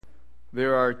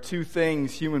There are two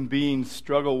things human beings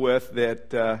struggle with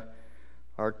that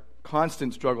are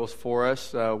constant struggles for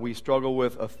us. We struggle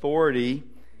with authority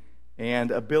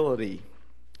and ability.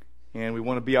 And we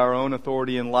want to be our own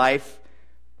authority in life,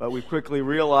 but we quickly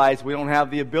realize we don't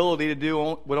have the ability to do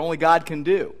what only God can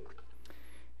do.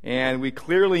 And we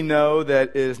clearly know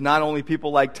that it is not only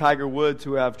people like Tiger Woods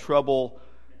who have trouble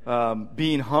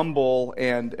being humble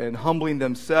and humbling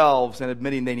themselves and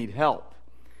admitting they need help.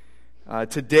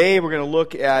 Today we're going to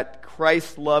look at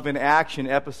Christ's Love in Action,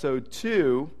 Episode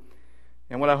 2.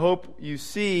 And what I hope you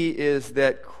see is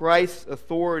that Christ's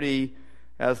authority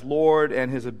as Lord and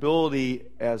His ability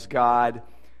as God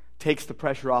takes the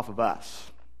pressure off of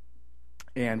us.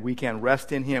 And we can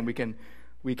rest in Him.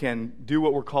 We can do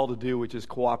what we're called to do, which is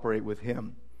cooperate with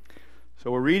Him.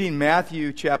 So we're reading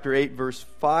Matthew chapter 8, verse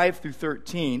 5 through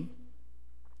 13.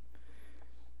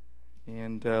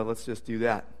 And let's just do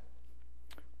that.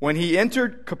 When he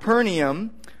entered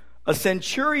Capernaum, a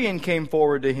centurion came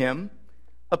forward to him,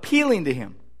 appealing to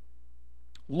him.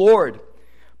 "Lord,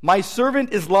 my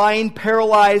servant is lying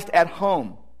paralyzed at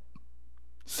home,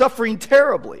 suffering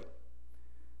terribly."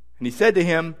 And he said to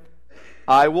him,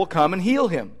 "I will come and heal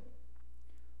him."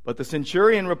 But the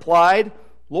centurion replied,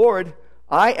 "Lord,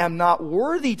 I am not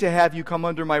worthy to have you come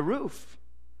under my roof,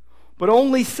 but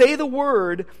only say the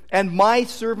word, and my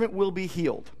servant will be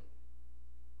healed.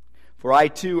 For I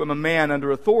too am a man under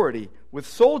authority, with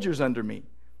soldiers under me.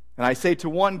 And I say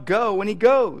to one, 'Go,' and he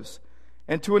goes.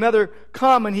 And to another,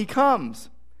 'Come,' and he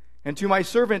comes. And to my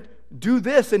servant, 'Do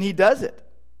this,' and he does it."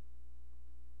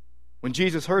 When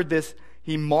Jesus heard this,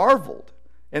 he marveled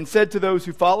and said to those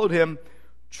who followed him,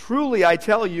 "Truly I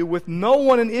tell you, with no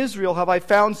one in Israel have I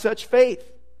found such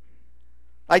faith.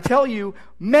 I tell you,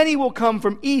 many will come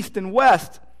from east and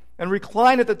west and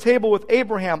recline at the table with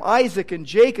Abraham, Isaac, and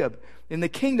Jacob in the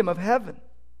kingdom of heaven,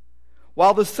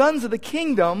 while the sons of the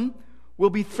kingdom will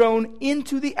be thrown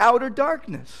into the outer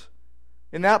darkness.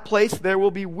 In that place there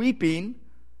will be weeping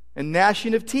and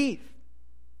gnashing of teeth."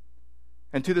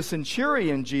 And to the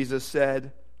centurion Jesus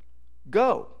said,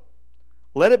 "Go,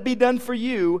 let it be done for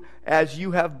you as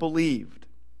you have believed."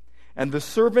 And the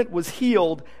servant was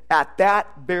healed at that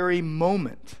very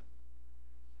moment.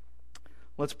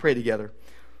 Let's pray together.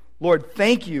 Lord,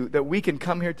 thank you that we can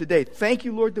come here today. Thank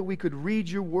you, Lord, that we could read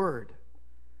your word.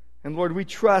 And Lord, we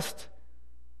trust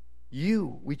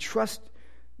you. We trust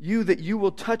you that you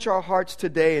will touch our hearts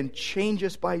today and change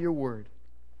us by your word.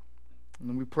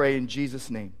 And we pray in Jesus'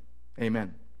 name.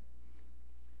 Amen.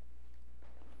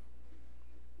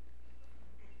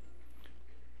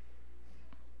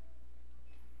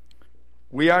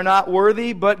 We are not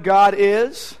worthy, but God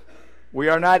is. We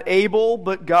are not able,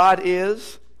 but God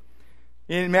is.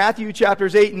 In Matthew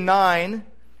chapters 8 and 9,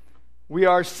 we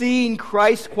are seeing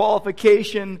Christ's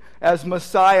qualification as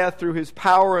Messiah through his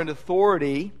power and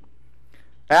authority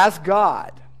as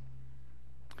God.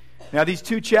 Now, these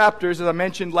two chapters, as I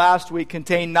mentioned last week,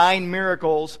 contain 9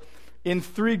 miracles in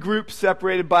 3 groups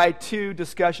separated by 2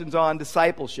 discussions on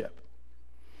discipleship.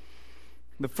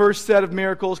 The first set of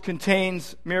miracles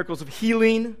contains miracles of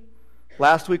healing.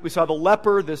 Last week we saw the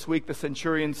leper. This week the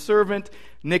centurion's servant.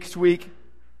 Next week,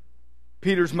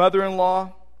 Peter's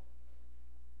mother-in-law.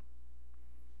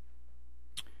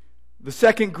 The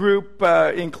second group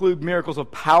include miracles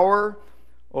of power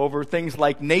over things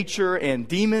like nature and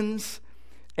demons.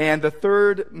 And the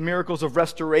third, miracles of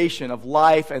restoration of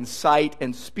life and sight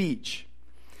and speech.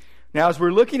 Now, as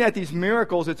we're looking at these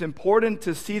miracles, it's important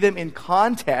to see them in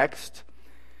context.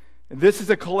 This is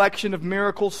a collection of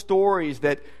miracle stories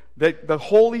that the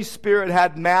Holy Spirit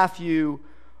had Matthew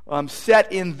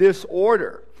set in this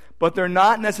order. But they're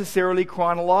not necessarily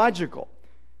chronological.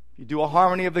 If you do a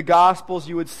harmony of the Gospels,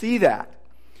 you would see that.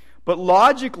 But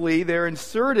logically, they're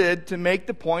inserted to make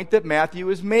the point that Matthew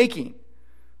is making.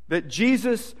 That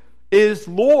Jesus is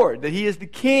Lord, that He is the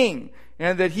King,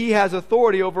 and that He has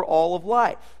authority over all of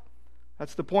life.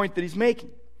 That's the point that he's making.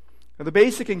 Now, the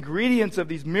basic ingredients of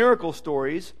these miracle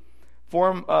stories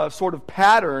form a sort of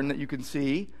pattern that you can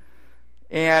see.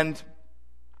 And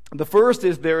the first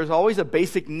is there is always a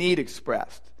basic need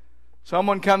expressed.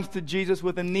 Someone comes to Jesus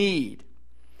with a need.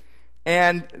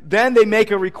 And then they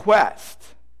make a request.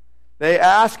 They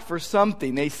ask for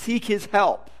something. They seek His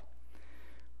help.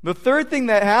 The third thing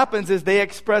that happens is they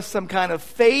express some kind of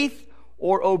faith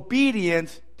or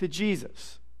obedience to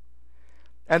Jesus.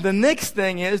 And the next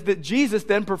thing is that Jesus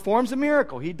then performs a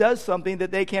miracle. He does something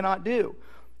that they cannot do.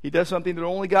 He does something that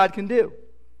only God can do.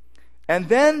 And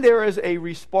then there is a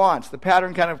response. The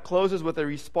pattern kind of closes with a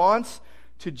response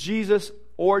to Jesus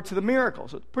or to the miracle.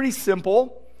 So it's pretty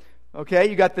simple. Okay,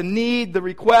 you got the need, the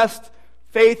request,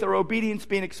 faith or obedience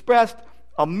being expressed,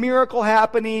 a miracle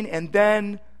happening and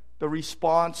then the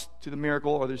response to the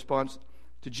miracle or the response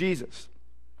to Jesus.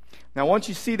 Now, once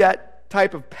you see that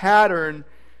type of pattern,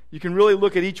 you can really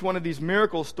look at each one of these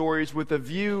miracle stories with a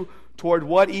view toward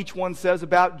what each one says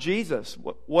about Jesus,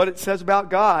 what it says about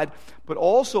God, but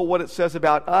also what it says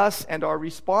about us and our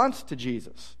response to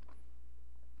Jesus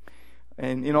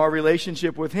and in our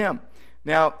relationship with Him.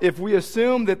 Now, if we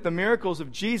assume that the miracles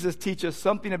of Jesus teach us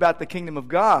something about the kingdom of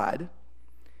God,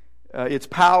 its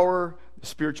power, the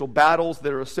spiritual battles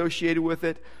that are associated with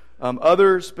it,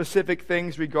 other specific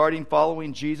things regarding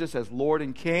following Jesus as Lord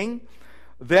and King,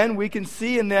 then we can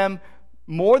see in them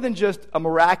more than just a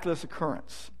miraculous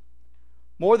occurrence,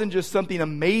 more than just something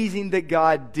amazing that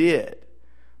God did,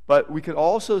 but we can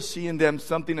also see in them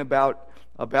something about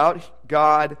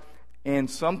God and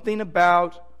something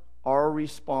about our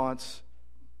response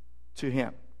to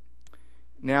Him.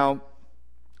 Now,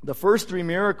 the first three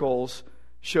miracles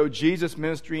show Jesus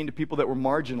ministering to people that were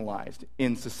marginalized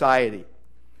in society.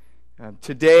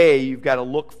 Today, you've got to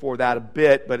look for that a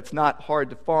bit, but it's not hard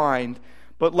to find.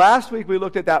 But last week, we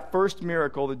looked at that first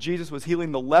miracle that Jesus was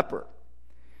healing the leper.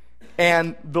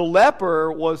 And the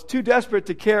leper was too desperate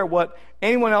to care what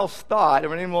anyone else thought or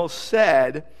what anyone else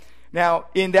said. Now,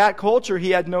 in that culture,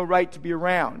 he had no right to be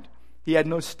around. He had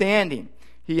no standing.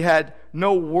 He had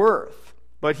no worth.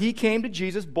 But he came to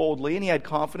Jesus boldly, and he had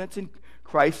confidence in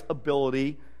Christ's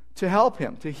ability to help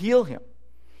him, to heal him.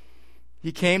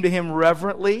 He came to him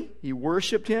reverently. He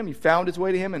worshiped him. He found his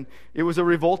way to him. And it was a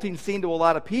revolting scene to a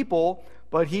lot of people,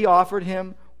 but he offered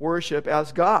him worship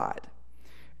as God.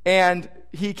 And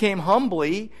he came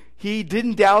humbly. He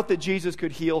didn't doubt that Jesus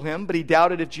could heal him, but he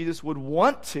doubted if Jesus would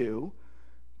want to,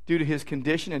 due to his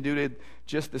condition and due to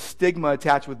just the stigma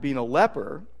attached with being a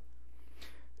leper.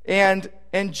 And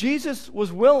Jesus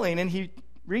was willing, and he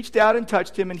reached out and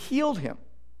touched him and healed him.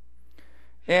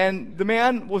 And the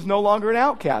man was no longer an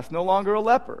outcast, no longer a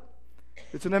leper.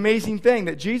 It's an amazing thing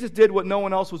that Jesus did what no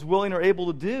one else was willing or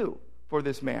able to do for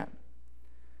this man.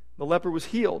 The leper was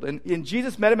healed. And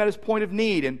Jesus met him at his point of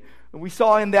need. And we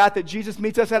saw in that Jesus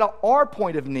meets us at our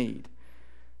point of need.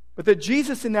 But that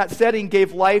Jesus in that setting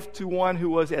gave life to one who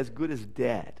was as good as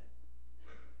dead.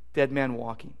 Dead man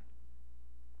walking.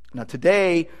 Now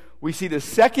today, we see the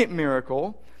second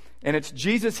miracle, and it's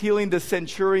Jesus healing the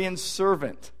centurion's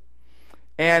servant.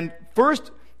 And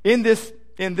first, in this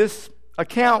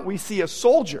account, we see a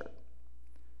soldier.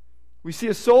 We see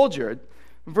a soldier.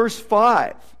 Verse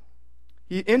 5.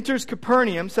 He enters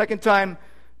Capernaum. Second time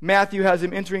Matthew has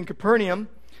him entering Capernaum.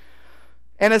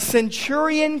 And a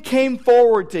centurion came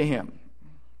forward to him.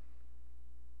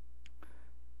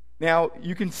 Now,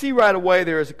 you can see right away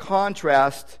there is a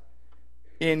contrast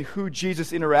in who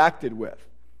Jesus interacted with.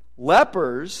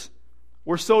 Lepers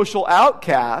were social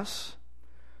outcasts.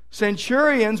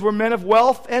 Centurions were men of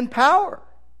wealth and power.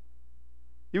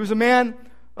 He was a man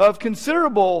of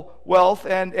considerable wealth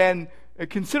and a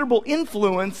considerable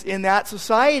influence in that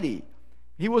society.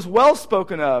 He was well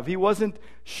spoken of. He wasn't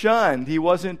shunned. He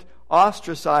wasn't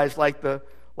ostracized like the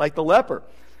leper.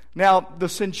 Now, the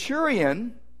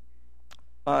centurion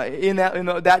in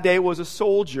that day was a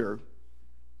soldier,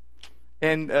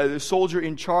 and a soldier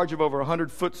in charge of over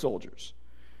 100 foot soldiers.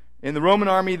 In the Roman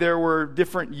army, there were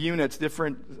different units,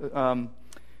 different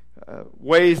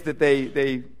ways that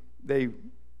they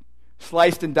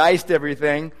sliced and diced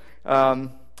everything.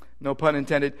 No pun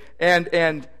intended.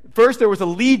 And first there was a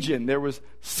legion. There was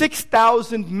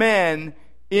 6,000 men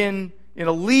in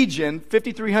a legion,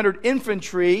 5,300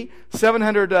 infantry,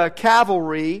 700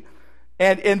 cavalry,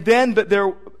 and then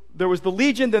there was the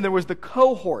legion. Then there was the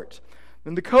cohort,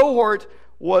 and the cohort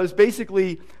was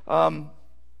basically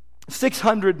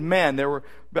 600 men. There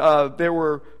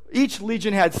were each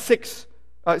legion had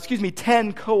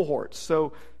 10 cohorts.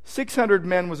 So 600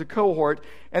 men was a cohort,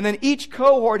 and then each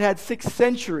cohort had 6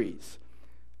 centuries,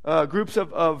 groups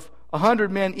of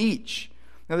 100 men each.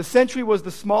 Now the century was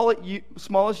the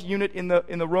smallest unit in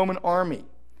the Roman army,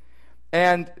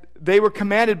 and they were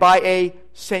commanded by a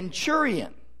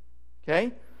centurion.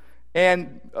 Okay,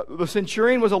 and the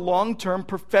centurion was a long-term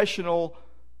professional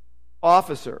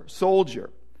officer,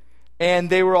 soldier. And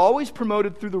they were always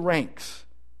promoted through the ranks.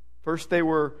 First they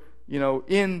were,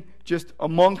 in just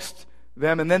amongst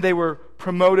them, and then they were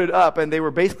promoted up, and they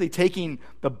were basically taking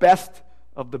the best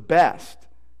of the best.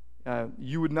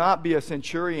 You would not be a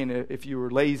centurion if you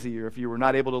were lazy or if you were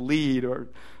not able to lead or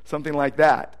something like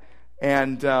that.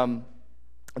 And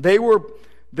they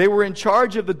were in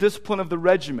charge of the discipline of the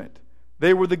regiment.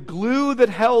 They were the glue that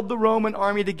held the Roman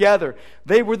army together.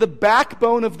 They were the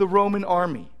backbone of the Roman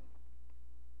army.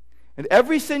 And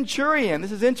every centurion,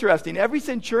 this is interesting, every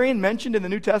centurion mentioned in the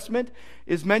New Testament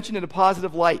is mentioned in a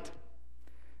positive light,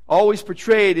 always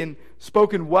portrayed and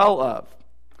spoken well of.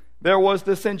 There was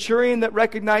the centurion that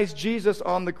recognized Jesus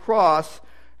on the cross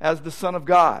as the Son of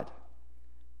God.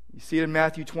 You see it in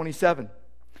Matthew 27.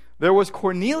 There was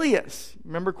Cornelius.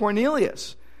 Remember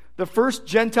Cornelius, the first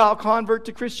Gentile convert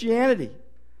to Christianity.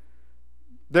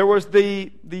 There was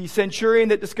the centurion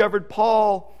that discovered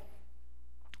Paul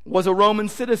was a Roman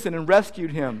citizen and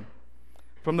rescued him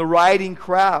from the rioting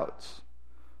crowds.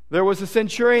 There was a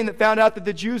centurion that found out that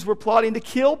the Jews were plotting to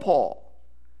kill Paul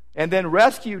and then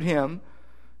rescued him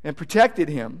and protected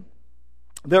him.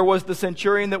 There was the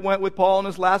centurion that went with Paul on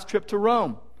his last trip to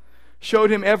Rome,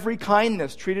 showed him every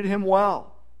kindness, treated him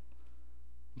well,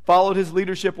 followed his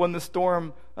leadership when the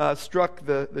storm struck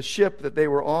the ship that they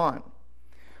were on.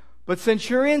 But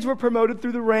centurions were promoted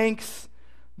through the ranks.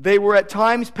 They were at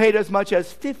times paid as much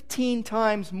as 15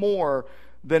 times more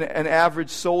than an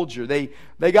average soldier.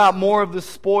 They got more of the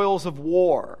spoils of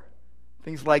war,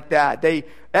 things like that.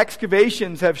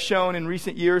 Excavations have shown in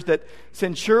recent years that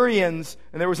centurions,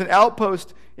 and there was an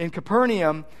outpost in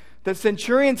Capernaum, that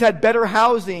centurions had better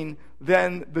housing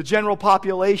than the general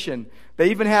population.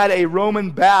 They even had a Roman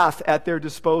bath at their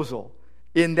disposal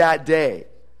in that day.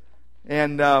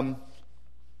 And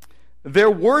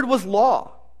their word was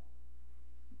law.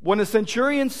 When a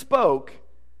centurion spoke,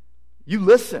 you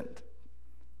listened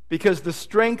because the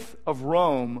strength of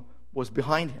Rome was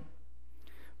behind him.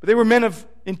 But they were men of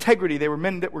integrity. They were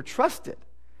men that were trusted.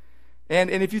 And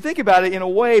if you think about it, in a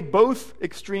way, both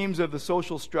extremes of the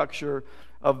social structure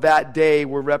of that day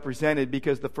were represented,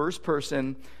 because the first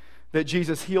person that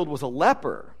Jesus healed was a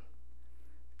leper,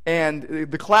 and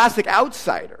the classic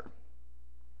outsider,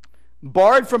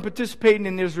 barred from participating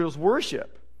in Israel's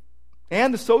worship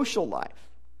and the social life.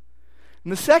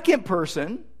 And the second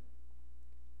person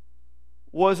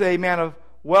was a man of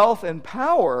wealth and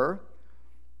power,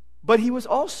 but he was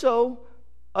also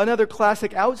another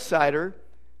classic outsider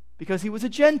because he was a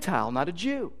Gentile, not a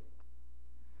Jew.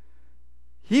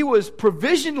 He was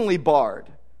provisionally barred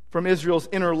from Israel's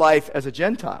inner life as a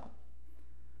Gentile.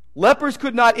 Lepers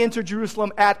could not enter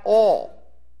Jerusalem at all.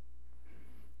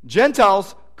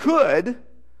 Gentiles could,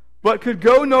 but could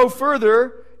go no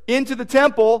further into the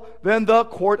temple than the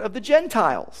court of the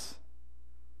Gentiles.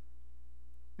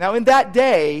 Now, in that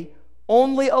day,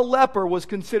 only a leper was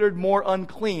considered more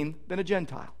unclean than a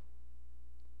Gentile.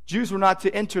 Jews were not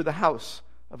to enter the house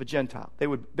of a Gentile.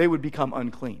 They would become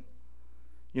unclean.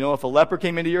 You know, if a leper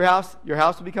came into your house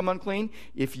would become unclean.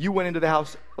 If you went into the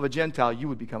house of a Gentile, you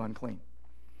would become unclean.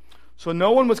 So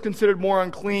no one was considered more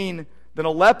unclean than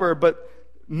a leper, but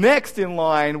next in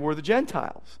line were the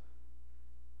Gentiles.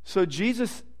 So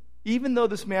Jesus, even though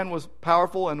this man was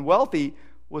powerful and wealthy,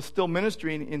 was still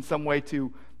ministering in some way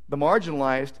to the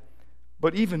marginalized,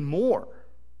 but even more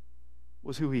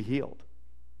was who he healed.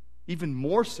 Even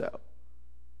more so,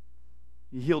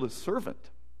 he healed his servant.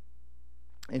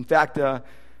 In fact,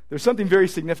 there's something very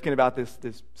significant about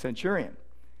this centurion.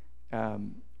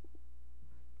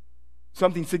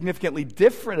 Something significantly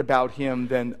different about him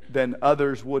than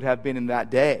others would have been in that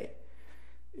day.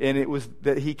 And it was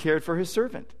that he cared for his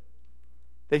servant.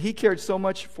 That he cared so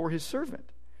much for his servant.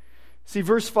 See,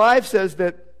 verse 5 says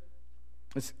that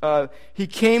he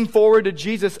came forward to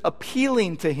Jesus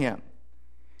appealing to him.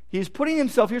 He's putting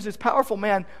himself, here's this powerful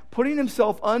man, putting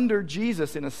himself under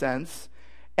Jesus in a sense,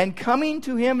 and coming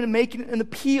to him and making an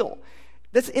appeal.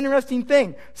 That's an interesting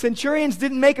thing. Centurions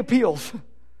didn't make appeals.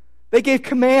 They gave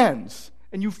commands,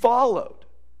 and you followed.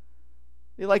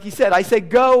 Like he said, I say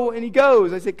go, and he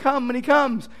goes. I say come, and he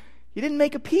comes. He didn't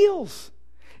make appeals.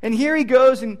 And here he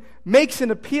goes and makes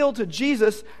an appeal to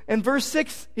Jesus. And verse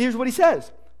 6, here's what he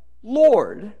says.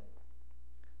 Lord,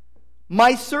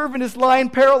 my servant is lying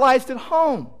paralyzed at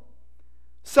home,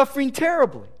 suffering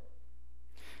terribly.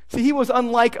 See, he was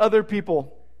unlike other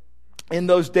people in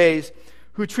those days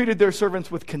who treated their servants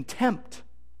with contempt,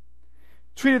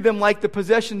 treated them like the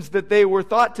possessions that they were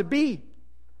thought to be.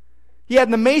 He had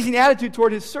an amazing attitude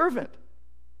toward his servant.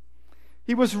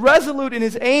 He was resolute in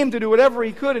his aim to do whatever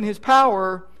he could in his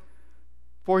power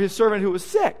for his servant who was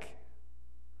sick.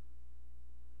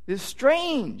 It's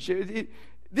strange.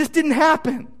 This didn't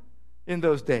happen in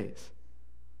those days.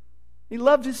 He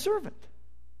loved his servant.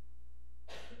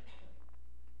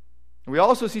 We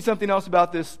also see something else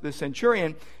about this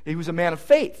centurion. He was a man of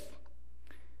faith.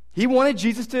 He wanted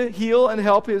Jesus to heal and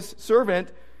help his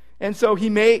servant, and so he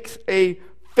makes a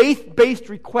faith-based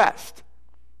request.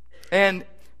 And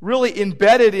really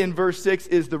embedded in verse 6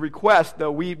 is the request,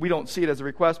 though we don't see it as a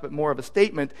request, but more of a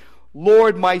statement.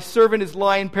 Lord, my servant is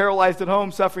lying paralyzed at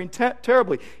home, suffering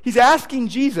terribly. He's asking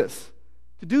Jesus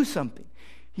to do something.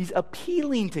 He's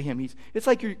appealing to him. It's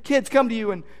like your kids come to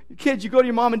you, and your kids, you go to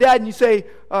your mom and dad, and you say,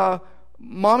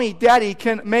 Mommy, Daddy,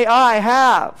 may I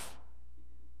have?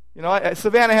 You know,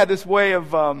 Savannah had this way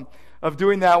of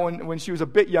doing that when she was a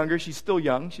bit younger. She's still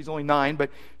young. She's only 9,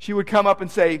 but she would come up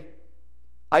and say,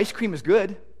 ice cream is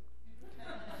good.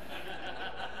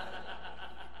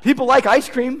 People like ice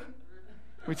cream.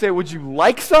 We'd say, would you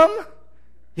like some?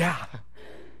 Yeah.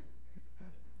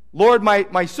 Lord,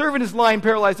 my servant is lying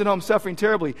paralyzed at home, suffering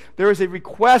terribly. There is a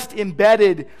request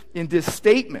embedded in this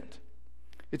statement.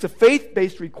 It's a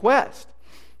faith-based request.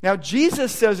 Now,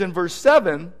 Jesus says in verse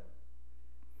 7,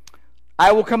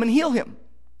 I will come and heal him.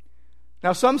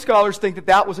 Now, some scholars think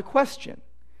that was a question.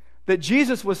 That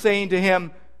Jesus was saying to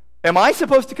him, am I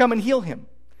supposed to come and heal him?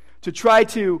 To try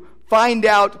to find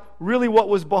out really what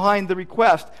was behind the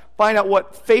request. Find out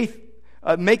what faith,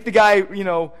 make the guy,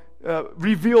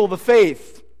 reveal the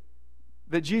faith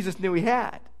that Jesus knew he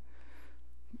had.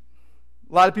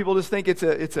 A lot of people just think it's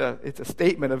a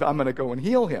statement of I'm going to go and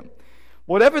heal him.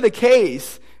 Whatever the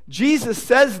case, Jesus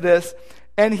says this,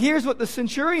 and here's what the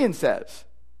centurion says.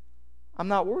 I'm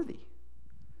not worthy.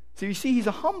 So you see, he's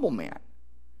a humble man.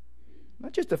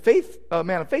 Not just a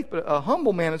man of faith, but a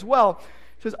humble man as well.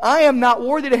 He says, I am not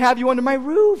worthy to have you under my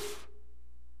roof.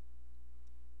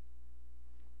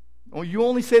 Oh, you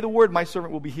only say the word, my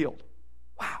servant will be healed.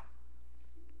 Wow.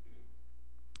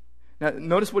 Now,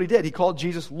 notice what he did. He called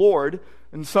Jesus Lord,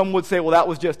 and some would say, well, that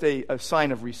was just a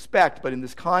sign of respect. But in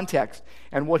this context,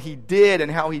 and what he did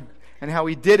and how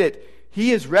he did it,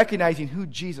 he is recognizing who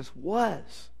Jesus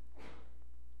was.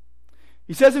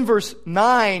 He says in verse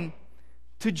 9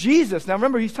 to Jesus, now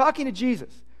remember, he's talking to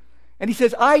Jesus, and he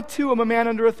says, I too am a man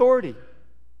under authority.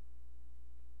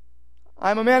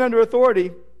 I'm a man under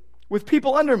authority with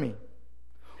people under me.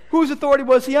 Whose authority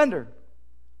was he under?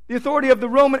 The authority of the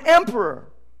Roman emperor.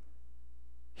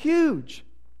 Huge.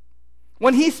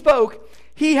 When he spoke,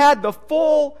 he had the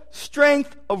full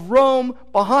strength of Rome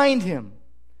behind him.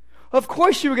 Of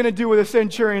course you were going to do what the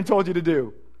centurion told you to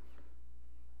do.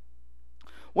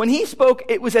 When he spoke,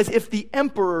 it was as if the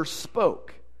emperor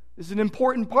spoke. This is an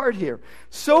important part here.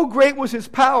 So great was his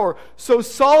power, so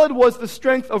solid was the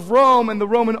strength of Rome and the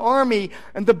Roman army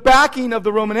and the backing of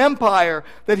the Roman Empire,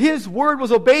 that his word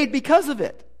was obeyed because of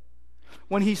it.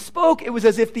 When he spoke, it was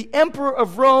as if the emperor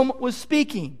of Rome was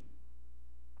speaking.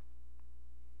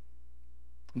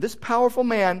 This powerful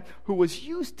man, who was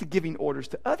used to giving orders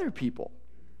to other people,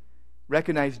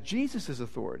 recognized Jesus'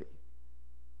 authority.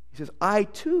 He says, I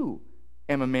too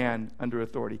am a man under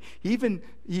authority. He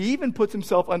even puts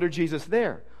himself under Jesus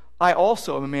there. I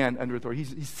also am a man under authority.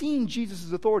 He's seen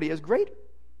Jesus' authority as greater.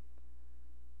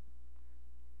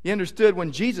 He understood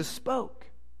when Jesus spoke,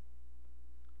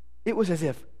 it was as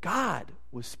if God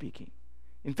was speaking.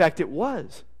 In fact, it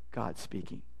was God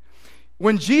speaking.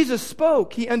 When Jesus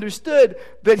spoke, he understood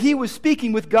that he was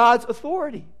speaking with God's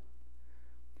authority.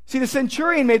 See, the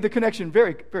centurion made the connection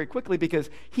very, very quickly because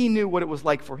he knew what it was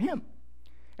like for him.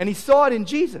 And he saw it in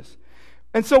Jesus.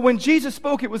 And so when Jesus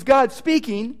spoke, it was God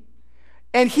speaking,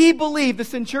 and the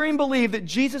centurion believed that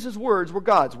Jesus' words were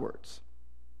God's words.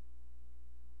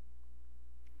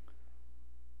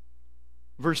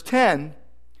 Verse 10,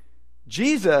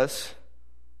 Jesus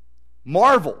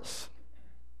marvels.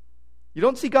 You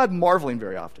don't see God marveling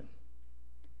very often.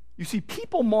 You see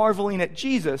people marveling at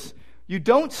Jesus. You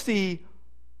don't see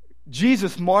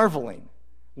Jesus marveling,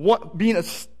 being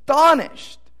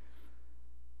astonished.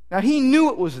 Now, he knew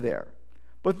it was there.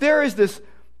 But there is this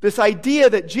idea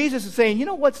that Jesus is saying, you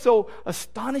know what's so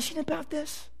astonishing about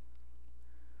this?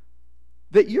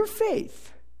 That your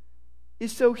faith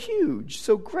is so huge,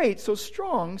 so great, so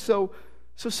strong, so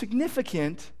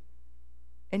significant,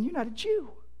 and you're not a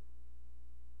Jew.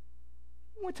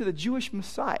 You went to the Jewish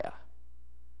Messiah,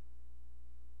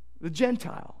 the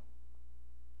Gentile,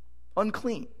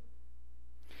 unclean.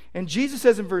 And Jesus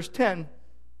says in verse 10,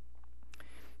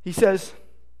 he says,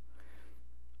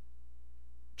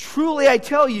 truly I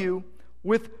tell you,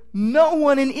 with no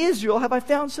one in Israel have I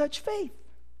found such faith.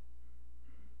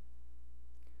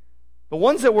 The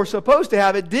ones that were supposed to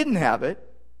have it didn't have it.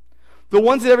 The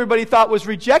ones that everybody thought was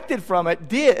rejected from it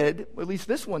did. At least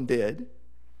this one did.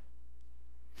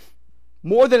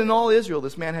 More than in all Israel,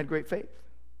 this man had great faith.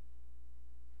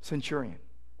 Centurion.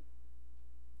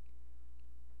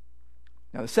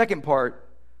 Now the second part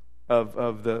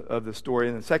of the story,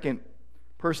 and the second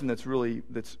person that's really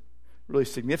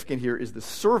significant here is the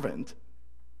servant.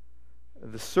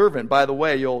 The servant, by the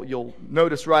way, you'll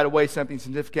notice right away something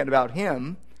significant about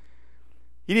him.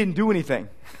 He didn't do anything.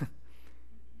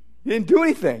 He didn't do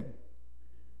anything.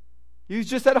 He was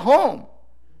just at home,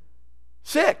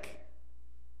 sick,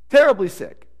 terribly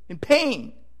sick, in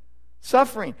pain,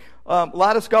 suffering. A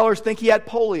lot of scholars think he had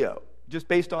polio, just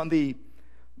based on the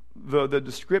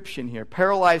description here.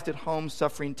 Paralyzed at home,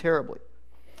 suffering terribly.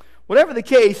 Whatever the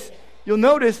case, you'll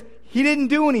notice he didn't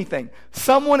do anything.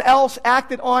 Someone else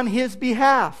acted on his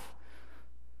behalf.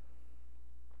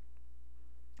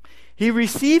 He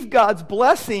received God's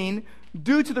blessing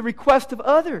due to the request of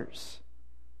others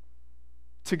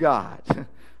to God.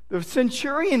 The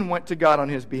centurion went to God on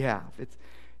his behalf.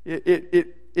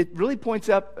 It really points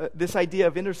up this idea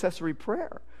of intercessory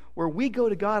prayer, where we go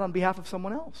to God on behalf of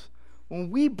someone else. When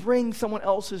we bring someone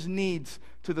else's needs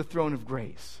to the throne of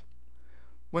grace.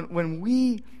 When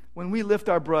we lift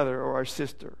our brother or our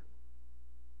sister,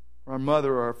 or our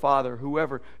mother or our father,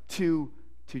 whoever, to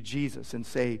Jesus and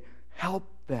say, help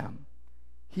them,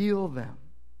 heal them.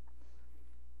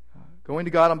 Going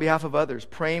to God on behalf of others,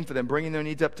 praying for them, bringing their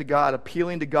needs up to God,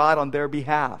 appealing to God on their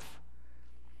behalf.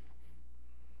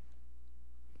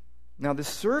 Now, the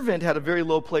servant had a very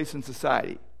low place in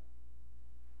society.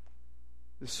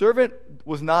 The servant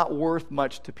was not worth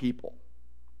much to people,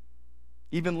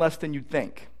 even less than you'd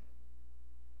think.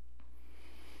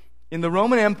 In the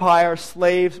Roman Empire,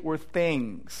 slaves were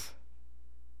things.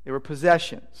 They were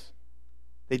possessions.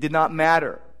 They did not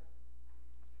matter.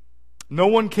 No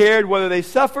one cared whether they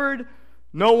suffered.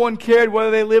 No one cared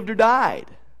whether they lived or died.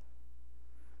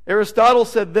 Aristotle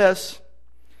said this.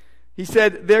 He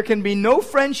said, there can be no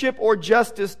friendship or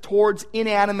justice towards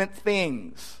inanimate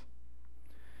things.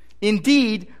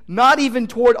 Indeed, not even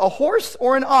toward a horse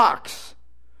or an ox,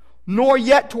 nor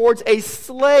yet towards a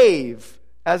slave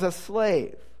as a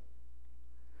slave.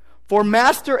 For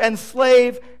master and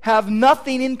slave have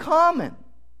nothing in common.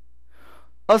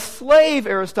 A slave,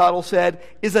 Aristotle said,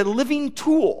 is a living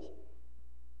tool,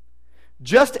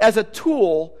 just as a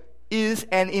tool is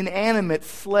an inanimate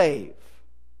slave.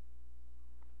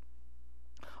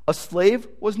 A slave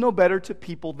was no better to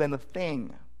people than a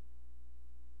thing.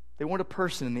 They weren't a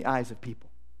person in the eyes of people.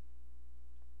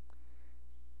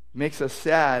 It makes us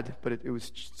sad, but it was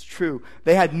true.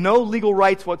 They had no legal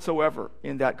rights whatsoever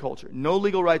in that culture. No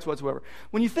legal rights whatsoever.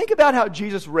 When you think about how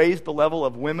Jesus raised the level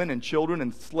of women and children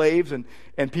and slaves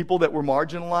and people that were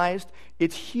marginalized,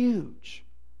 it's huge.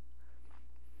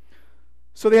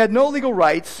 So they had no legal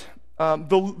rights.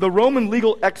 The Roman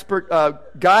legal expert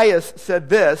Gaius said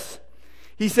this.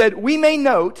 He said, we may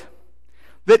note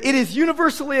that it is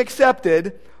universally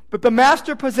accepted that the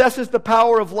master possesses the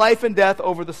power of life and death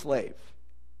over the slave.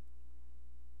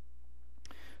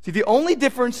 See, the only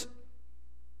difference,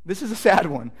 this is a sad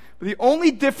one, but the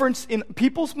only difference in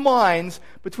people's minds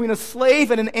between a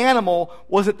slave and an animal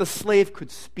was that the slave could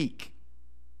speak.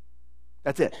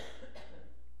 That's it.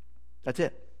 That's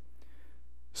it.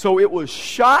 So it was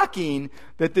shocking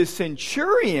that this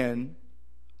centurion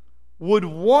would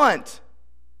want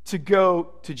to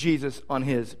go to Jesus on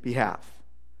his behalf.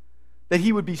 That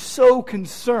he would be so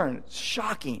concerned. It's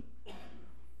shocking.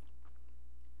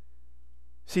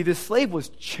 See, this slave was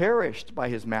cherished by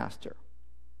his master.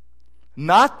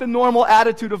 Not the normal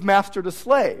attitude of master to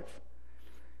slave.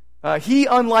 He,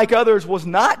 unlike others, was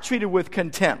not treated with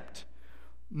contempt.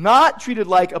 Not treated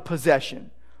like a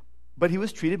possession. But he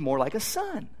was treated more like a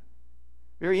son.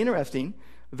 Very interesting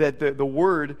that the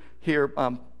word here,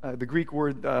 the Greek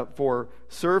word for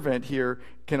servant here,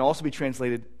 can also be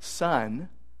translated son.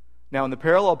 Now, in the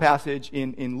parallel passage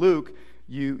in Luke,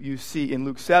 you see in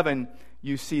Luke 7,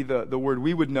 you see the word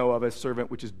we would know of as servant,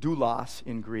 which is doulos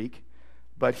in Greek.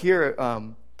 But here,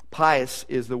 pious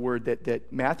is the word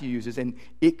that Matthew uses, and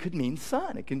it could mean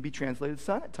son. It can be translated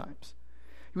son at times.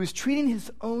 He was treating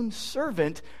his own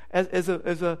servant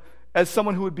as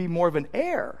someone who would be more of an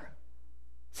heir,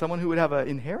 someone who would have an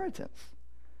inheritance.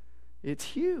 It's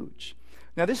huge.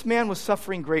 Now, this man was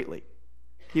suffering greatly.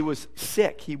 He was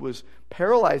sick. He was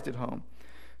paralyzed at home,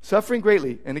 suffering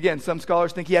greatly. And again, some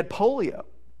scholars think he had polio.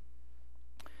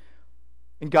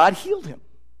 And God healed him.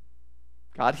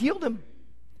 God healed him.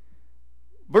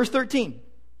 Verse 13.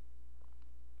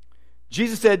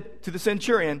 Jesus said to the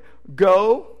centurion,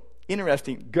 go.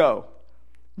 Interesting, go.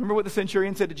 Remember what the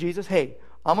centurion said to Jesus? Hey,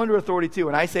 I'm under authority too.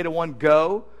 And I say to one,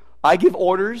 go. I give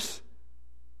orders.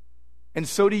 And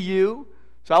so do you.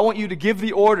 So I want you to give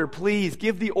the order. Please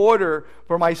give the order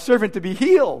for my servant to be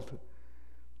healed.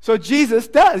 So Jesus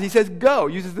does. He says, go.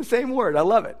 Uses the same word. I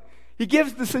love it. He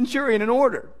gives the centurion an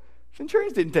order.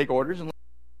 Centurions didn't take orders unless,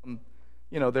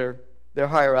 they're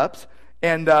higher ups.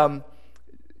 And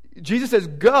Jesus says,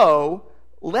 go,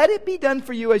 let it be done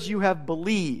for you as you have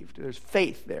believed. There's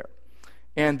faith there.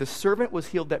 And the servant was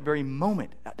healed that very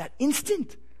moment. At that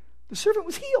instant, the servant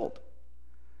was healed.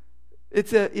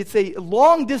 It's a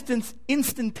long-distance,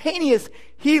 instantaneous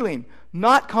healing,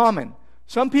 not common.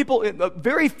 Some people,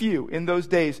 very few in those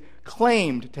days,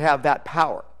 claimed to have that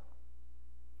power.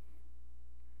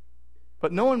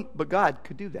 But no one but God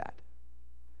could do that.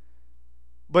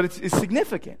 But it's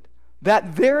significant. That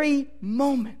very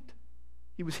moment,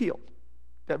 he was healed.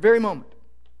 That very moment.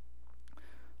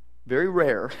 Very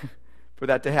rare for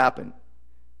that to happen.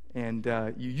 And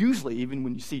you usually, even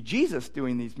when you see Jesus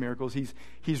doing these miracles,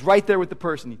 he's right there with the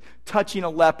person. He's touching a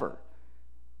leper.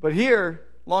 But here,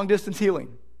 long-distance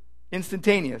healing.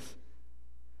 Instantaneous.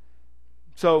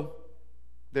 So,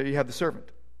 there you have the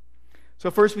servant. So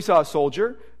first we saw a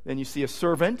soldier, then you see a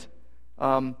servant.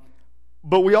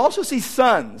 But we also see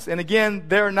sons. And again,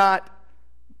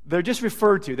 they're just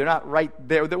referred to. They're not right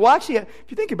there. Well, actually, if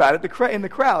you think about it, in the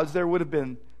crowds, there would have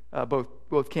been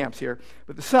both camps here.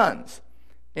 But the sons.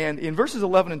 And in verses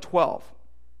 11 and 12,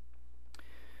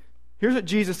 here's what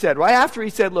Jesus said. Right after he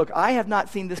said, look, I have not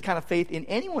seen this kind of faith in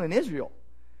anyone in Israel.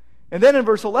 And then in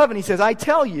verse 11, he says, I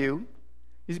tell you,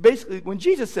 he's basically, when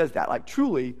Jesus says that, like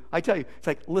truly, I tell you, it's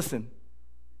like, listen,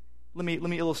 let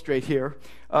me illustrate here.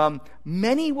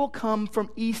 Many will come from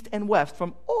east and west,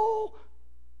 from all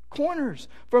corners,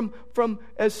 from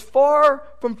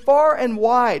far and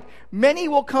wide. Many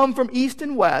will come from east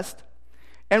and west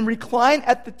and recline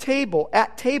at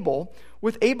table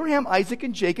with Abraham, Isaac,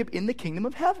 and Jacob in the kingdom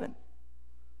of heaven.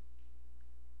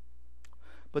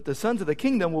 But the sons of the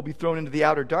kingdom will be thrown into the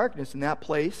outer darkness, in that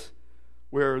place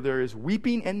where there is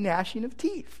weeping and gnashing of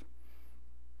teeth.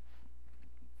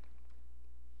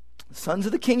 The sons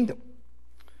of the kingdom.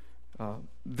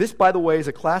 This, by the way, is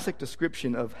a classic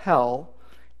description of hell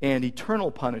and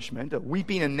eternal punishment, of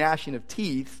weeping and gnashing of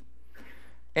teeth.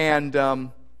 And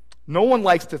no one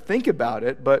likes to think about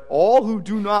it, but all who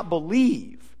do not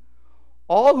believe,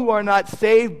 all who are not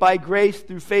saved by grace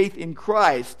through faith in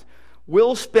Christ,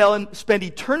 will spend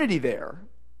eternity there,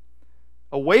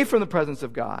 away from the presence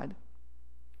of God.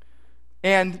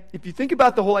 And if you think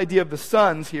about the whole idea of the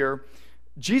sons here,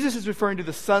 Jesus is referring to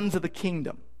the sons of the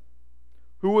kingdom.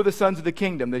 Who were the sons of the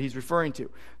kingdom that he's referring to?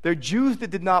 They're Jews that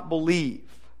did not believe.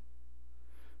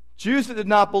 Jews that did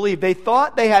not believe. They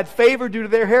thought they had favor due to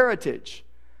their heritage.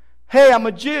 Hey, I'm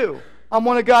a Jew. I'm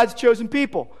one of God's chosen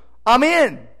people. I'm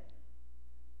in.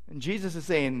 And Jesus is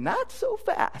saying, not so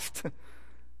fast.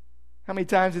 How many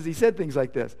times has he said things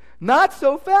like this? Not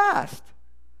so fast.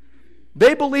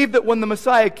 They believed that when the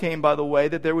Messiah came, by the way,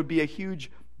 that there would be a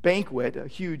huge banquet, a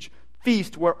huge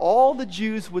feast where all the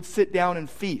Jews would sit down and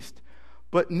feast.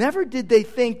 But never did they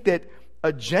think that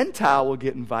a Gentile will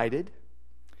get invited.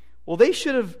 Well, they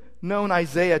should have known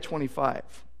Isaiah 25.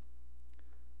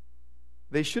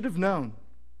 They should have known.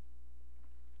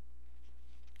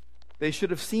 They should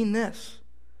have seen this.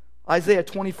 Isaiah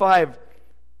 25,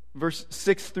 verse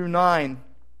 6 through 9.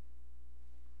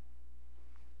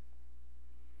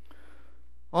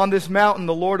 On this mountain,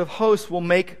 the Lord of hosts will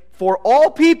make for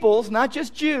all peoples, not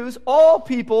just Jews, all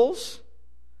peoples,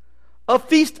 a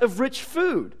feast of rich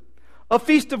food, a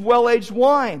feast of well-aged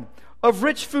wine, of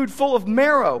rich food full of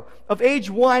marrow, of aged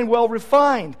wine well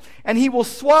refined. And he will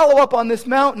swallow up on this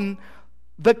mountain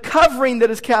the covering that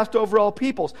is cast over all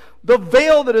peoples, the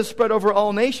veil that is spread over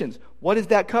all nations. What is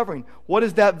that covering? What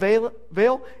is that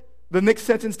veil? The next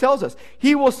sentence tells us,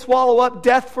 he will swallow up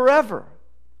death forever.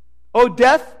 O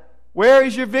death, where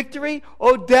is your victory?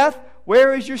 O death,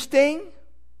 where is your sting?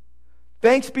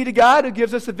 Thanks be to God who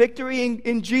gives us a victory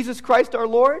in Jesus Christ our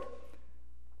Lord.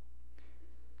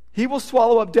 He will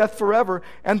swallow up death forever,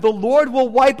 and the Lord will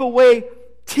wipe away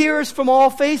tears from all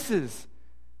faces.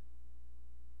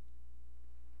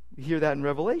 We hear that in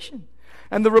Revelation.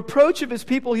 And the reproach of his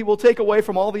people he will take away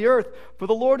from all the earth, for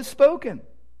the Lord has spoken.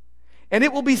 And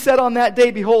it will be said on that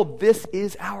day, behold, this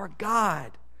is our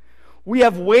God. We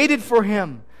have waited for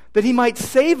him, that he might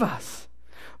save us.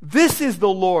 This is the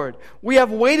Lord. We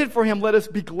have waited for him. Let us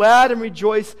be glad and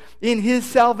rejoice in his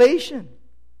salvation.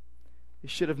 They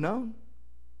should have known.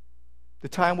 The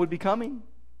time would be coming.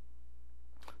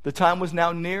 The time was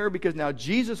now near because now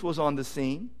Jesus was on the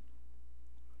scene.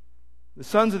 The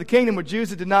sons of the kingdom were Jews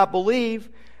that did not believe,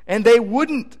 and they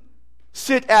wouldn't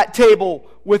sit at table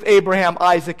with Abraham,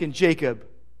 Isaac, and Jacob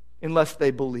unless they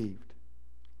believed.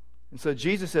 And so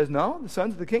Jesus says, no, the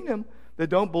sons of the kingdom that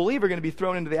don't believe are going to be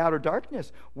thrown into the outer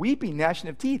darkness, weeping, gnashing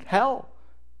of teeth, hell,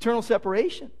 eternal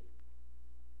separation.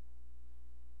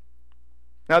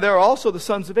 Now there are also the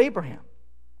sons of Abraham.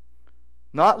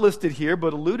 Not listed here,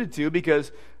 but alluded to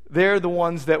because they're the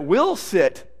ones that will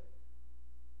sit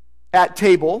at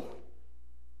table.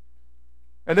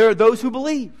 And there are those who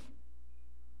believe.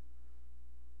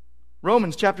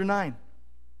 Romans chapter 9.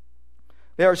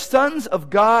 They are sons of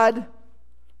God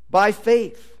by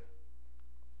faith.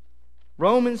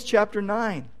 Romans chapter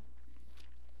 9,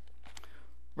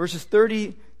 verses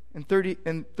 30 and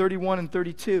 31 and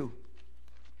 32.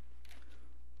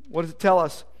 What does it tell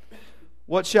us?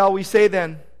 What shall we say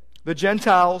then? The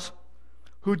Gentiles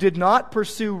who did not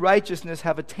pursue righteousness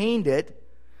have attained it,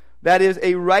 that is,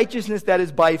 a righteousness that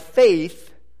is by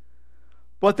faith,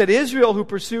 but that Israel, who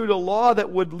pursued a law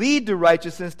that would lead to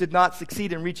righteousness, did not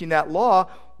succeed in reaching that law.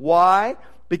 Why?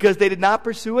 Because they did not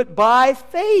pursue it by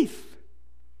faith,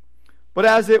 but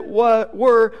as it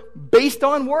were based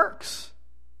on works.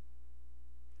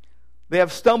 They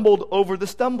have stumbled over the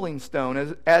stumbling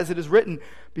stone, as it is written,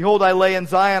 Behold, I lay in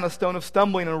Zion a stone of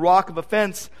stumbling and a rock of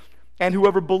offense, and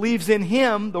whoever believes in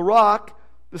him, the rock,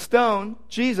 the stone,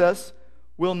 Jesus,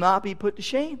 will not be put to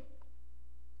shame.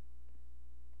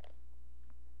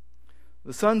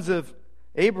 The sons of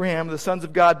Abraham, the sons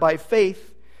of God by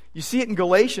faith, you see it in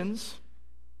Galatians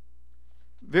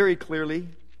very clearly.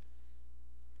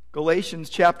 Galatians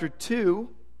chapter 2.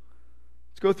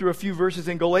 Let's go through a few verses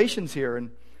in Galatians here.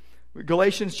 And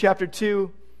Galatians chapter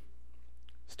 2,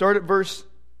 start at verse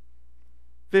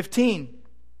 15.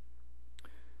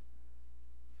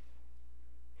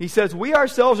 He says, We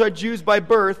ourselves are Jews by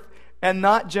birth and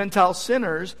not Gentile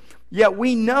sinners, yet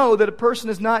we know that a person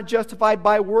is not justified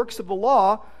by works of the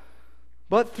law,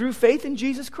 but through faith in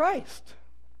Jesus Christ.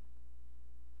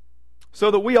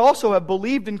 So that we also have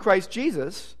believed in Christ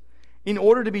Jesus in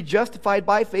order to be justified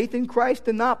by faith in Christ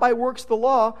and not by works of the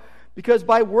law, because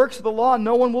by works of the law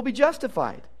no one will be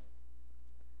justified.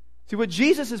 See, what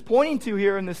Jesus is pointing to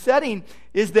here in the setting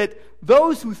is that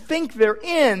those who think they're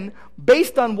in,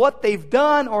 based on what they've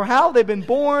done or how they've been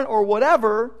born or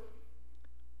whatever,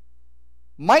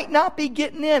 might not be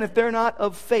getting in if they're not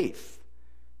of faith,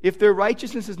 if their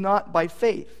righteousness is not by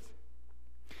faith.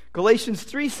 Galatians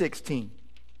 3:16.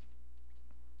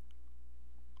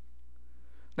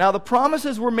 Now the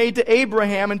promises were made to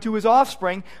Abraham and to his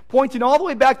offspring, pointing all the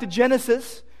way back to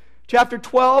Genesis chapter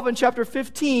 12 and chapter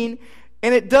 15,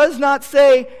 and it does not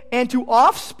say, and to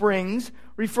offsprings,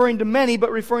 referring to many,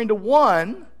 but referring to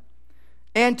one,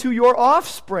 and to your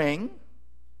offspring.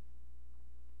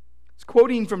 It's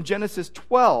quoting from Genesis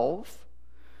 12,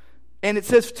 and it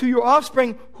says, to your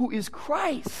offspring, who is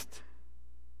Christ.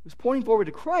 It was pointing forward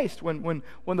to Christ when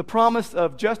the promise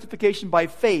of justification by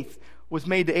faith was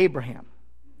made to Abraham.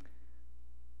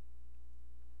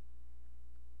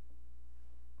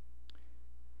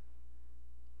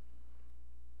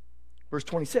 Verse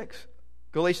 26,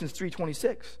 Galatians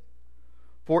 3:26.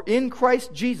 For in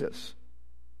Christ Jesus,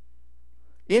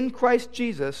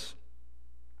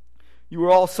 you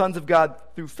are all sons of God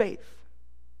through faith.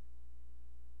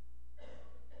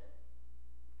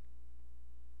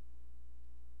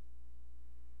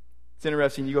 It's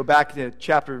interesting, you go back to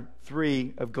chapter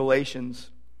 3 of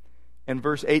Galatians, and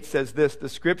verse 8 says this, the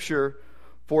scripture,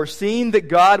 foreseeing that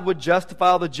God would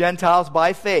justify the Gentiles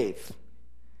by faith,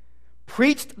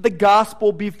 preached the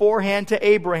gospel beforehand to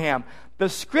Abraham. The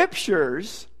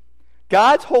scriptures,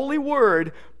 God's holy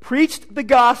word, preached the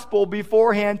gospel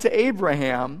beforehand to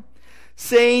Abraham,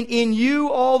 saying, in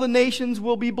you all the nations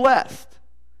will be blessed.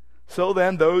 So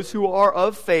then those who are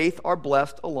of faith are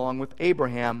blessed along with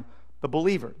Abraham, the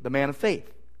believer, the man of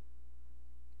faith.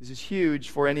 This is huge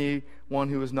for anyone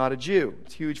who is not a Jew.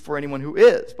 It's huge for anyone who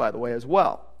is, by the way, as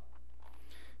well.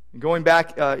 Going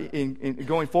back,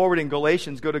 going forward in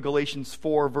Galatians, go to Galatians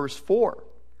 4, verse 4.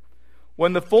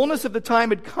 When the fullness of the time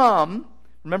had come,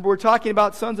 remember we're talking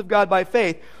about sons of God by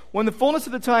faith. When the fullness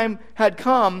of the time had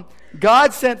come,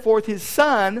 God sent forth his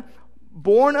Son,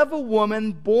 born of a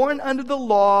woman, born under the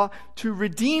law, to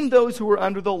redeem those who were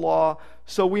under the law,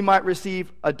 so we might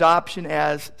receive adoption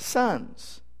as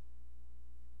sons.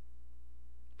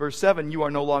 Verse 7, you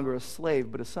are no longer a slave,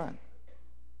 but a son.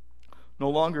 No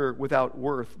longer without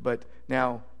worth, but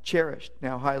now cherished,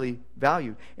 now highly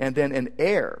valued, and then an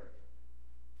heir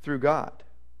through God.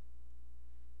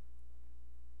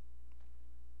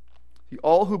 See,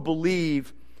 all who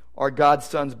believe are God's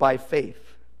sons by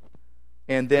faith,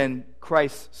 and then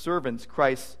Christ's servants,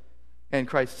 Christ's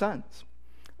sons.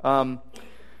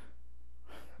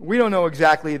 We don't know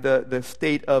exactly the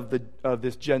state of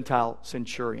this Gentile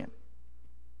centurion,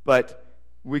 but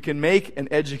we can make an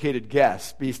educated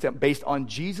guess based on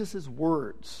Jesus'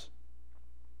 words.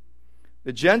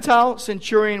 The Gentile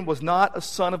centurion was not a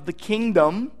son of the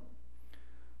kingdom,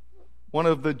 one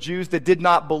of the Jews that did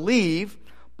not believe,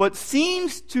 but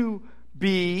seems to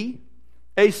be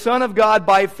a son of God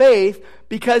by faith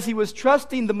because he was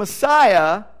trusting the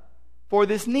Messiah for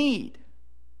this need.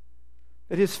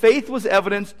 That his faith was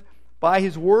evidenced by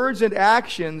his words and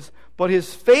actions, but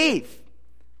his faith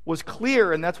was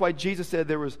clear, and that's why Jesus said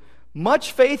there was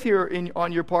much faith here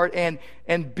on your part, and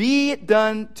be it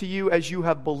done to you as you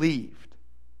have believed.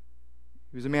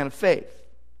 He was a man of faith.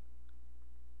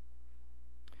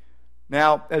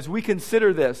 Now, as we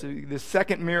consider this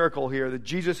second miracle here, that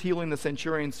Jesus healing the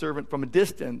centurion's servant from a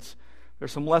distance,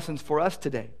 there's some lessons for us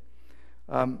today.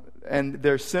 And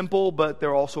they're simple, but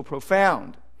they're also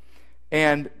profound.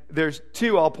 And there's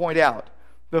two I'll point out.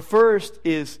 The first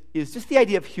is just the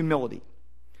idea of humility.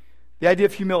 The idea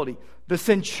of humility. The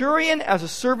centurion, as a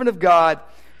servant of God,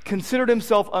 considered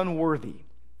himself unworthy.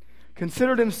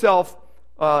 Considered himself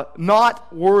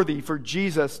not worthy for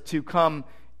Jesus to come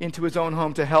into his own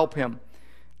home to help him.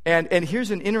 And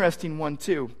here's an interesting one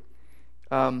too.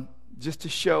 Just to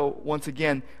show, once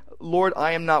again, Lord,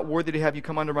 I am not worthy to have you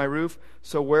come under my roof.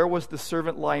 So where was the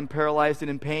servant lying paralyzed and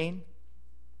in pain?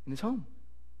 In his home.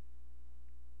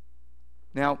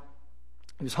 Now,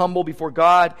 he was humble before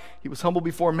God. He was humble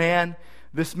before man.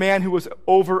 This man who was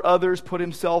over others put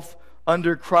himself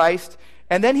under Christ.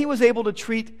 And then he was able to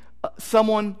treat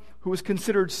someone who was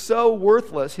considered so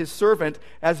worthless, his servant,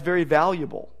 as very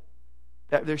valuable.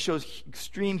 That there shows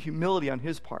extreme humility on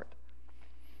his part.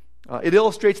 It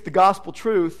illustrates the gospel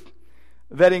truth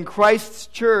that in Christ's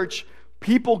church,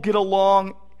 people get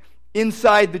along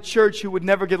inside the church who would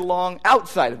never get along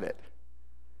outside of it.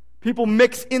 People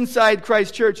mix inside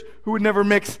Christ's church who would never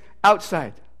mix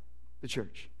outside the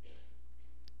church.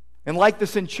 And like the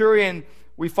centurion,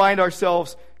 we find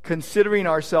ourselves considering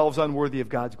ourselves unworthy of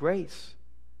God's grace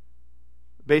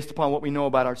based upon what we know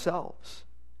about ourselves.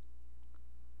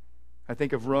 I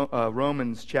think of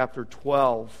Romans chapter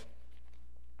 12,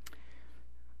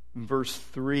 verse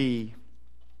 3,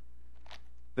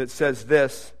 that says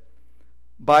this: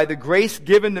 by the grace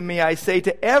given to me, I say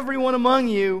to everyone among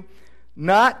you,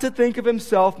 not to think of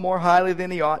himself more highly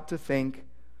than he ought to think,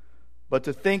 but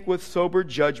to think with sober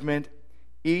judgment,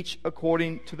 each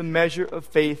according to the measure of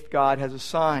faith God has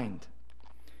assigned.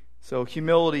 So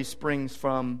humility springs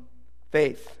from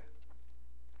faith.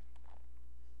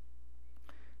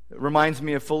 It reminds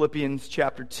me of Philippians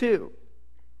chapter 2.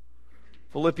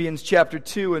 Philippians chapter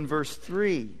 2 and verse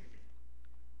 3.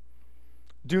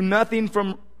 Do nothing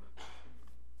from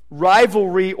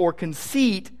rivalry or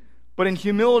conceit, but in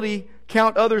humility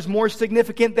count others more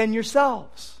significant than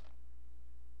yourselves.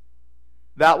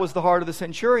 That was the heart of the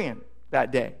centurion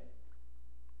that day.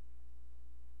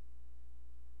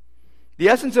 The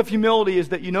essence of humility is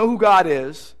that you know who God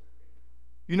is,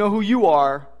 you know who you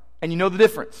are, and you know the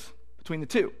difference between the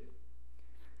two.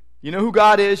 You know who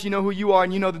God is, you know who you are,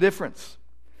 and you know the difference.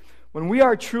 When we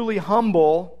are truly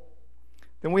humble,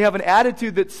 then we have an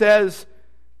attitude that says,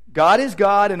 God is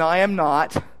God and I am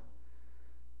not,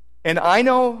 and I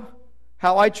know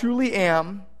how I truly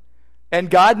am, and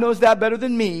God knows that better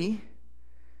than me,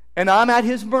 and I'm at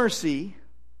His mercy,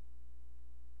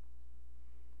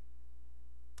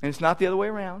 and it's not the other way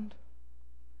around.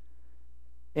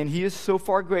 And He is so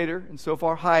far greater and so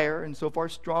far higher and so far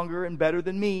stronger and better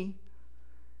than me,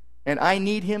 and I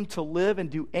need Him to live and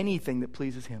do anything that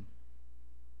pleases Him.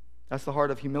 That's the heart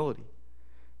of humility.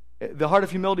 The heart of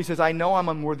humility says, I know I'm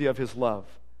unworthy of His love,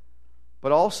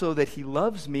 but also that He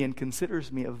loves me and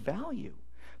considers me of value.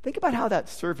 Think about how that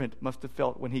servant must have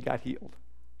felt when he got healed.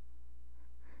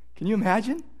 Can you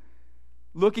imagine?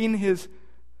 Looking his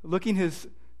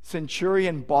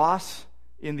centurion boss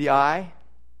in the eye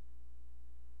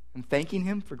and thanking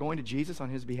him for going to Jesus on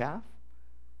his behalf?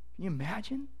 Can you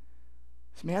imagine?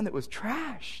 This man that was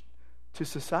trash to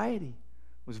society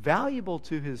was valuable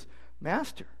to his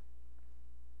master.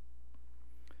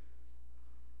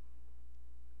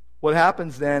 What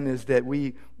happens then is that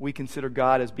we consider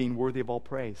God as being worthy of all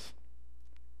praise.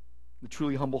 The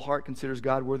truly humble heart considers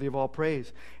God worthy of all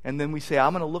praise. And then we say,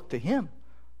 I'm going to look to Him.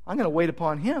 I'm going to wait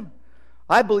upon Him.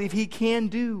 I believe He can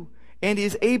do and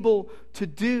is able to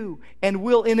do and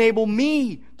will enable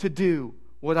me to do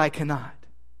what I cannot.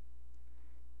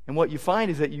 And what you find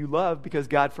is that you love because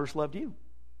God first loved you.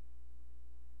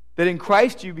 That in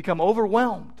Christ you become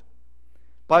overwhelmed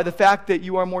by the fact that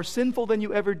you are more sinful than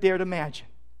you ever dared imagine.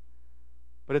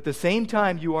 But at the same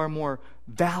time, you are more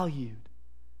valued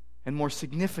and more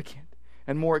significant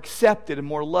and more accepted and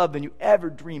more loved than you ever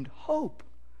dreamed hope.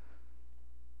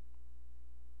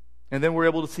 And then we're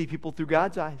able to see people through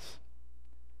God's eyes.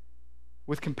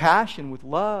 With compassion, with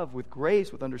love, with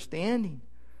grace, with understanding.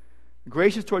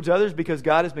 Gracious towards others because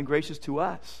God has been gracious to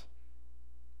us.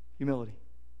 Humility.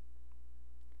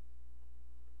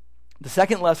 The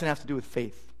second lesson has to do with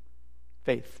faith.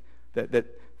 Faith. That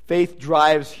faith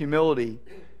drives humility.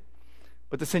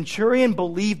 But the centurion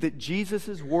believed that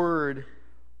Jesus' word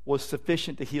was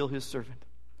sufficient to heal his servant.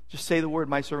 Just say the word,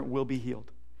 my servant will be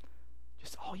healed.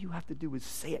 Just all you have to do is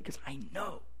say it, because I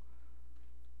know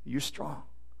you're strong.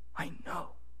 I know.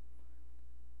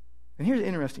 And here's the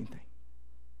interesting thing.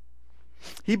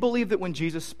 He believed that when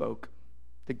Jesus spoke,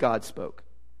 that God spoke.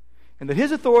 And that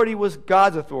his authority was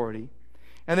God's authority.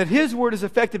 And that his word is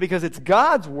effective because it's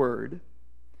God's word.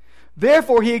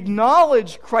 Therefore, he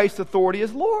acknowledged Christ's authority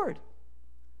as Lord.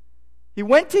 He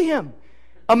went to him.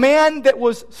 A man that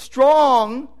was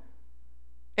strong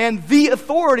and the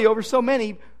authority over so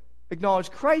many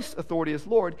acknowledged Christ's authority as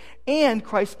Lord and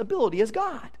Christ's ability as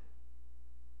God.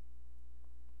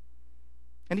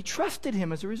 And he trusted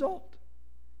him as a result.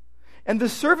 And the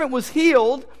servant was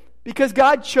healed because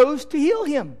God chose to heal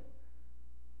him.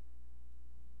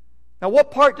 Now,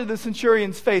 what part did the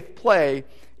centurion's faith play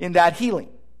in that healing?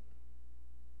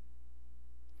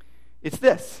 It's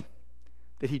this,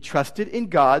 that he trusted in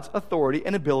God's authority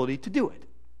and ability to do it.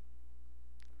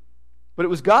 But it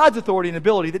was God's authority and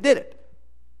ability that did it.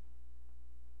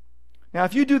 Now,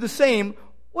 if you do the same,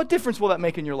 what difference will that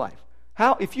make in your life?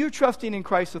 If you're trusting in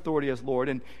Christ's authority as Lord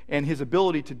and his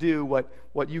ability to do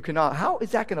what you cannot, how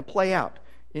is that going to play out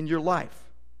in your life?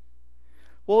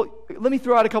 Well, let me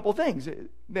throw out a couple things. And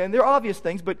they're obvious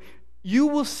things, but you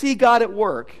will see God at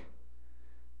work,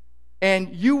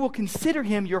 and you will consider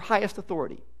him your highest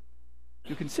authority.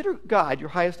 You consider God your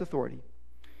highest authority.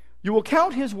 You will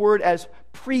count his word as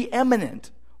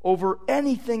preeminent over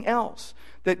anything else.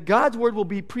 That God's word will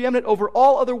be preeminent over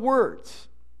all other words.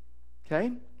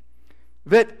 Okay?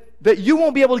 That you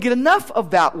won't be able to get enough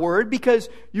of that word because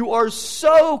you are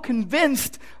so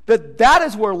convinced that that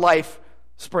is where life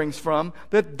springs from,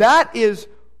 that is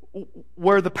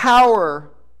where the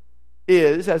power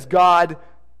is as God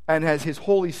and as his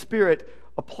Holy Spirit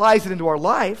applies it into our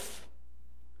life.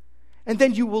 And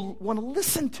then you will want to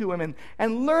listen to him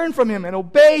and learn from him and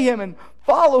obey him and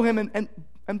follow him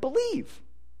and believe.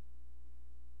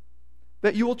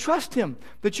 That you will trust him,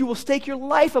 that you will stake your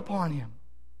life upon him.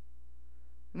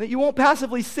 And that you won't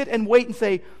passively sit and wait and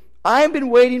say, I've been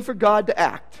waiting for God to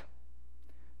act.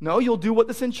 No, you'll do what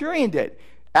the centurion did.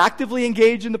 Actively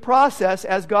engage in the process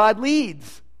as God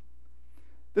leads.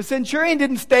 The centurion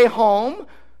didn't stay home.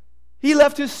 He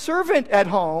left his servant at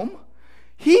home.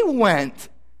 He went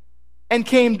and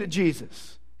came to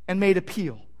Jesus and made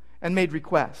appeal and made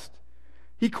request.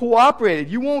 He cooperated.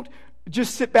 You won't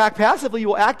just sit back passively. You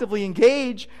will actively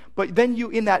engage, but then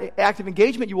in that active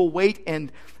engagement, you will wait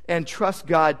and trust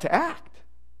God to act.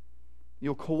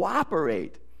 You'll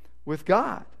cooperate with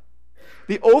God.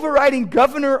 The overriding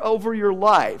governor over your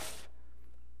life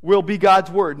will be God's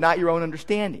word, not your own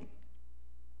understanding.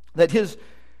 That his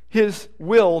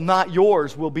will, not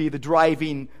yours, will be the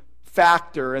driving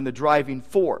factor and the driving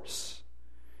force.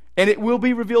 And it will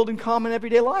be revealed in common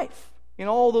everyday life, in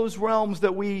all those realms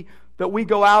that we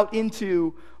go out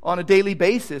into on a daily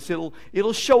basis.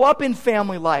 It'll show up in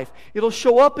family life. It'll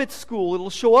show up at school. It'll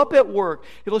show up at work.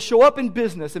 It'll show up in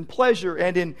business and pleasure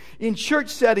and in church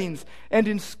settings and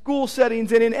in school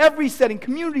settings and in every setting,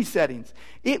 community settings.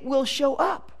 It will show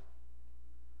up.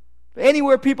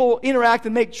 Anywhere people interact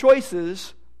and make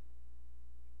choices,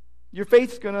 your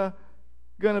faith's going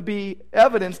to be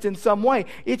evidenced in some way.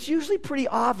 It's usually pretty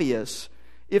obvious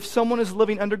if someone is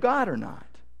living under God or not.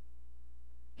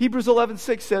 Hebrews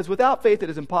 11:6 says, without faith it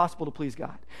is impossible to please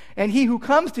God. And he who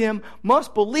comes to him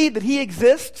must believe that he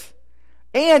exists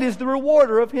and is the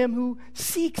rewarder of him who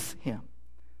seeks him.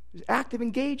 There's active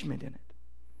engagement in it.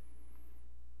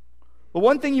 But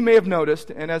one thing you may have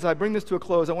noticed, and as I bring this to a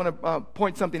close, I want to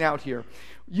point something out here.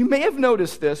 You may have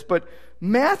noticed this, but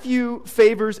Matthew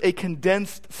favors a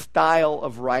condensed style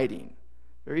of writing.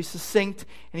 Very succinct,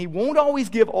 and he won't always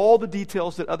give all the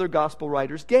details that other gospel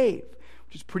writers gave,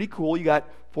 which is pretty cool. You got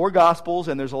 4 gospels,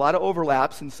 and there's a lot of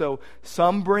overlaps, and so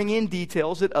some bring in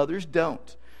details that others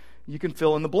don't. You can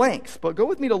fill in the blanks. But go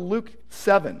with me to Luke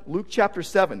chapter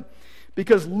 7,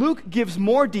 because Luke gives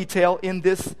more detail in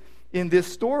this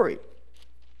story.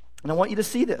 And I want you to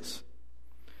see this.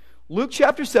 Luke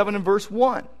chapter 7 and verse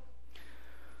 1.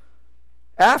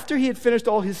 After he had finished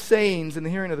all his sayings in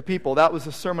the hearing of the people, that was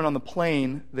the Sermon on the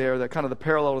Plain there, that kind of the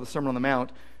parallel to the Sermon on the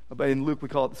Mount. But in Luke we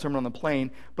call it the Sermon on the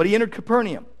Plain. But he entered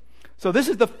Capernaum. So this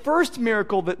is the first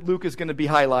miracle that Luke is going to be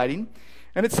highlighting.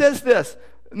 And it says this,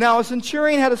 now a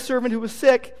centurion had a servant who was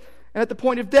sick and at the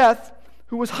point of death,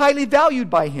 who was highly valued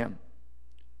by him.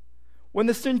 When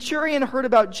the centurion heard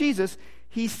about Jesus,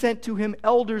 he sent to him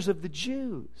elders of the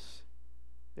Jews.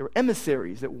 They were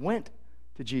emissaries that went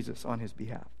to Jesus on his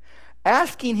behalf,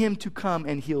 asking him to come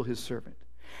and heal his servant.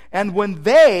 And when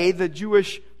they, the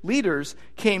Jewish leaders,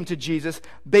 came to Jesus,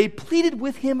 they pleaded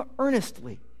with him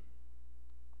earnestly,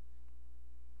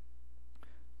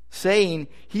 saying,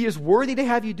 "He is worthy to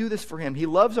have you do this for him. He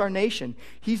loves our nation.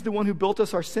 He's the one who built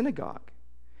us our synagogue."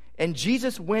 And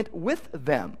Jesus went with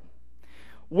them.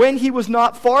 When he was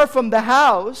not far from the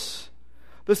house,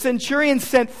 the centurion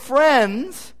sent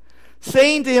friends,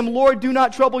 saying to him, "Lord, do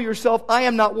not trouble yourself. I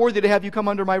am not worthy to have you come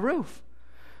under my roof.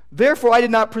 Therefore I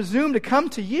did not presume to come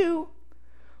to you,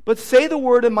 but say the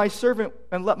word and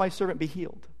let my servant be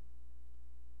healed."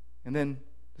 And then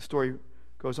the story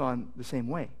goes on the same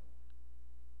way.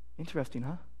 Interesting,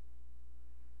 huh?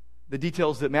 The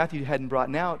details that Matthew hadn't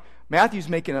brought out. Matthew's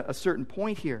making a certain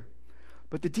point here.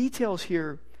 But the details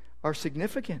here are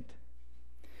significant.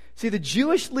 See, the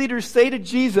Jewish leaders say to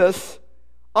Jesus,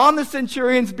 on the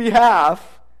centurion's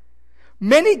behalf,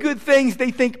 many good things they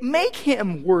think make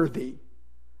him worthy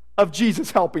of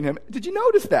Jesus helping him. Did you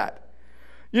notice that?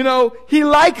 You know, he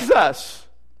likes us.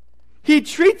 He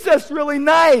treats us really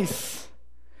nice.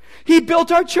 He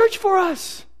built our church for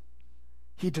us.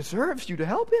 He deserves you to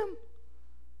help him.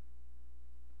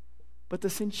 But the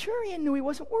centurion knew he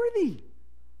wasn't worthy.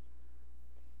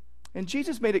 And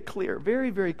Jesus made it clear,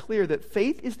 very, very clear, that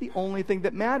faith is the only thing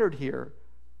that mattered here.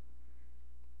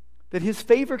 That his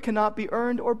favor cannot be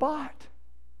earned or bought.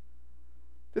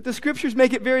 That the Scriptures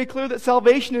make it very clear that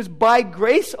salvation is by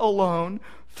grace alone,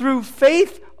 through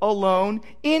faith alone,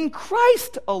 in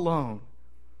Christ alone.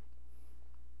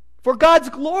 For God's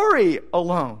glory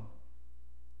alone.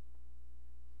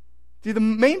 See, the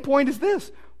main point is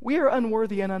this: we are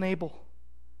unworthy and unable.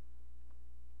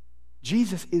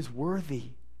 Jesus is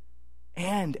worthy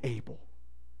and able.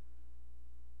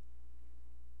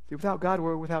 See, without God,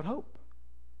 we're without hope.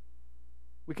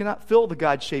 We cannot fill the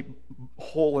God-shaped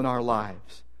hole in our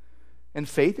lives. And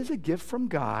faith is a gift from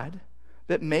God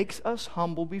that makes us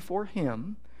humble before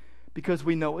Him because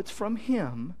we know it's from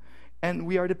Him and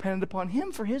we are dependent upon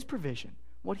Him for His provision,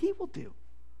 what He will do.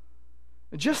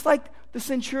 Just like the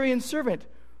centurion's servant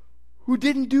who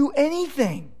didn't do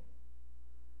anything.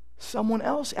 Someone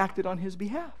else acted on his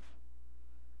behalf.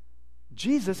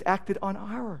 Jesus acted on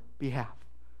our behalf.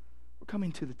 We're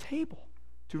coming to the table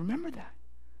to remember that.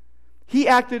 He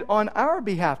acted on our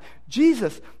behalf.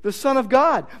 Jesus, the Son of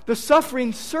God, the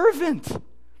suffering servant,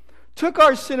 took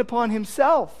our sin upon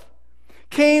himself,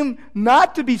 came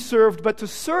not to be served, but to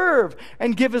serve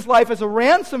and give his life as a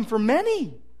ransom for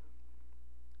many.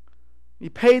 He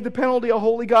paid the penalty a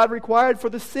holy God required for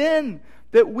the sin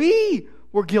that we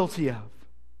were guilty of.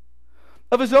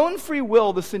 Of his own free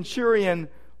will, the centurion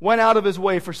went out of his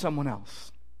way for someone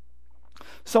else.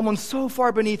 Someone so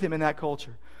far beneath him in that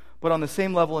culture, but on the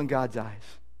same level in God's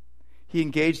eyes. He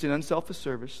engaged in unselfish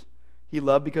service. He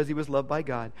loved because he was loved by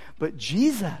God. But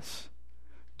Jesus,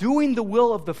 doing the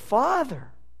will of the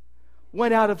Father,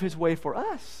 went out of his way for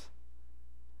us.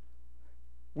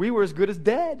 We were as good as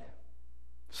dead,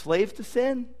 slaves to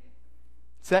sin,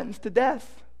 sentenced to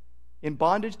death, in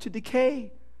bondage to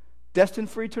decay, destined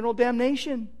for eternal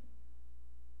damnation,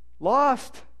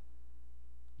 lost,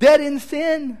 dead in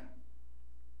sin.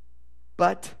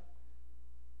 But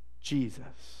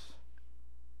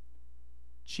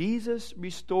Jesus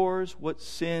restores what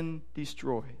sin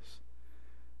destroys.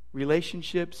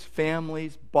 Relationships,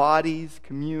 families, bodies,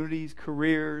 communities,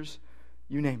 careers,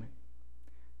 you name it.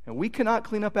 And we cannot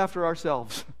clean up after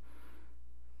ourselves,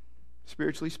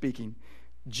 spiritually speaking.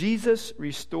 Jesus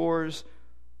restores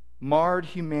marred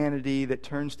humanity that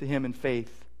turns to Him in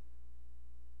faith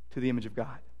to the image of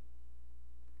God.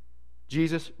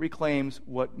 Jesus reclaims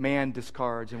what man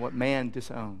discards and what man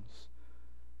disowns.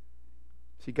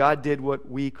 See, God did what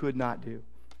we could not do.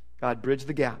 God bridged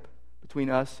the gap between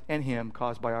us and Him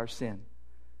caused by our sin.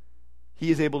 He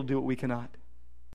is able to do what we cannot.